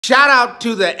Shout out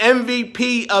to the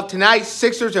MVP of tonight's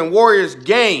Sixers and Warriors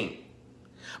game,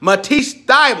 Matisse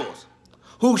Thybulle,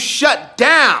 who shut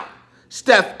down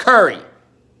Steph Curry.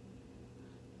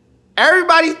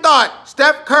 Everybody thought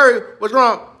Steph Curry was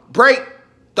going to break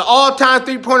the all-time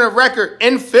three-pointer record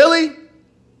in Philly.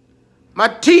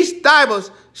 Matisse Thybulle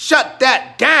shut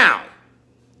that down.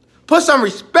 Put some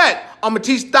respect on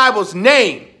Matisse Thybulle's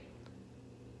name.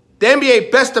 The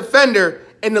NBA best defender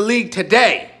in the league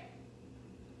today.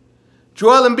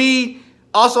 Joel Embiid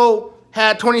also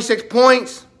had 26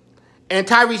 points, and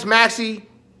Tyrese Maxey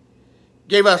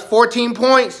gave us 14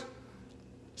 points.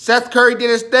 Seth Curry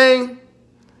did his thing.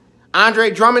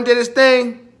 Andre Drummond did his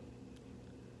thing.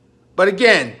 But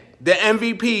again, the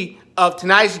MVP of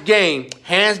tonight's game,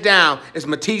 hands down, is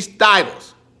Matisse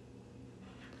Thybulle.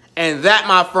 And that,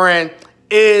 my friend,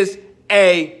 is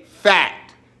a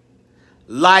fact.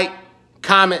 Like,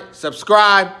 comment,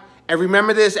 subscribe, and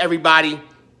remember this, everybody.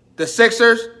 The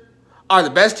Sixers are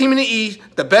the best team in the East,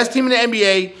 the best team in the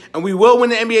NBA, and we will win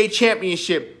the NBA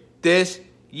championship this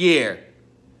year.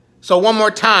 So one more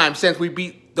time, since we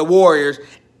beat the Warriors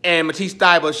and Matisse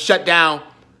Thybulle shut down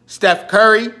Steph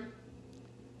Curry,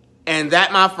 and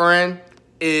that, my friend,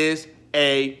 is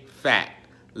a fact.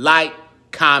 Like,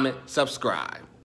 comment, subscribe.